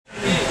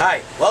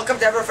Hi, welcome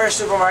to Everfresh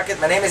Supermarket.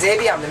 My name is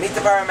Abie. I'm the Meat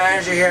Department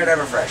Manager here at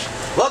Everfresh.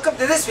 Welcome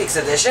to this week's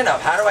edition of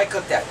How Do I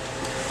Cook That?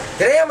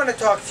 Today I'm going to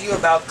talk to you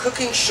about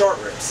cooking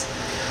short ribs.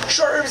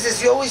 Short ribs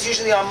is always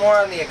usually more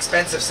on the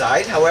expensive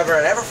side. However,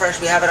 at Everfresh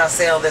we have it on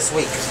sale this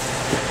week.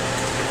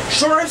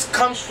 Short ribs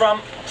comes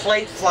from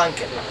plate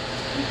flanken.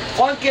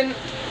 Flanken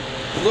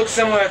looks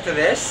similar to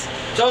this.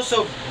 It's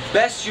also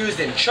best used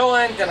in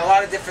cholent and a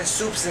lot of different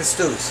soups and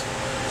stews.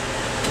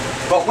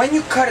 But when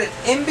you cut it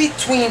in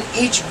between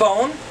each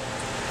bone,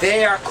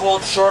 they are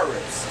called short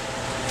ribs.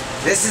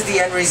 This is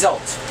the end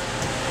result.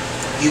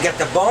 You get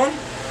the bone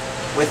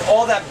with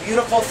all that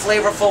beautiful,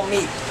 flavorful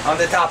meat on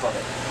the top of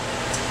it.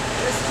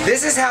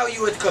 This is how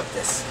you would cook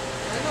this.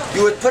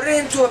 You would put it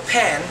into a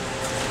pan,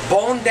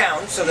 bone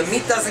down, so the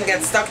meat doesn't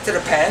get stuck to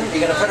the pan.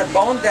 You're going to put it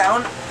bone down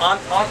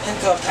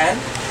into a pan,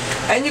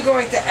 and you're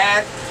going to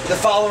add the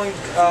following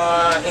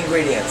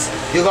ingredients.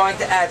 You're going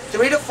to add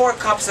 3 to 4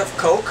 cups of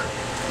Coke.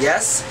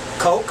 Yes,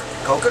 Coke,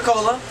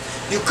 Coca-Cola.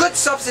 You could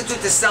substitute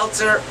to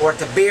seltzer or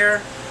to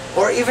beer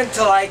or even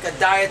to like a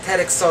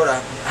dietetic soda.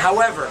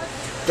 However,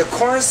 the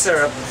corn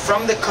syrup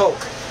from the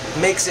Coke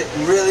makes it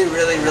really,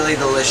 really, really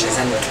delicious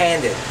and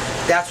candid.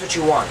 That's what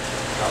you want.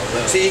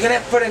 So you're going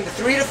to put in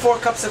 3 to 4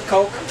 cups of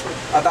Coke,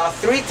 about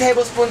 3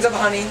 tablespoons of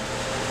honey,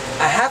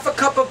 a half a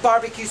cup of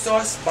barbecue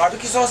sauce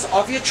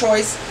of your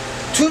choice,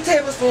 2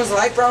 tablespoons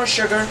light brown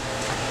sugar,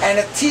 and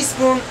a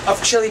teaspoon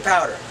of chili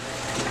powder.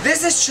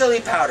 This is chili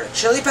powder.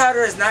 Chili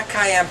powder is not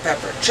cayenne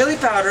pepper. Chili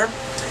powder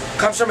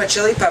comes from a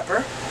chili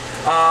pepper,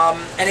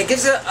 and it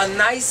gives it a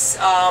nice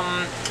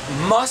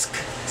musk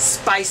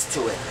spice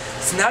to it.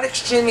 It's not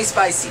extremely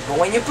spicy, but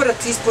when you put a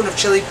teaspoon of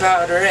chili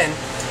powder in,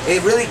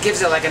 it really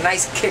gives it like a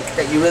nice kick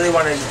that you really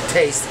want to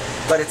taste,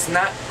 but it's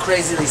not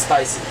crazily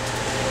spicy.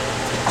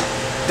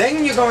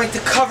 Then you're going to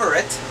cover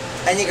it,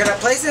 and you're going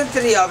to place it into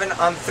the oven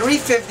on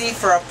 350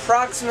 for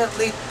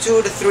approximately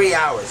 2 to 3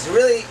 hours.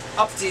 Really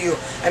up to you.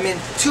 I mean,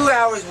 2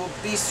 hours will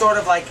be sort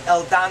of like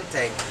el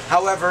dente.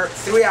 However,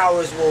 3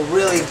 hours will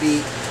really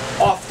be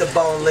off the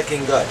bone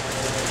looking good.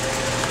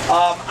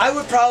 I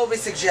would probably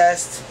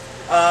suggest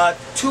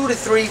 2 to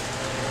 3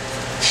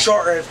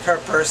 short ribs per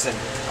person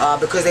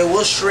because they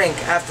will shrink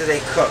after they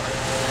cook.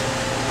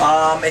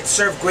 It's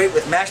served great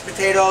with mashed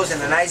potatoes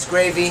and a nice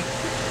gravy.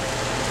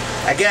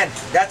 Again,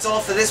 that's all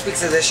for this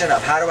week's edition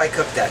of How Do I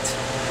Cook That?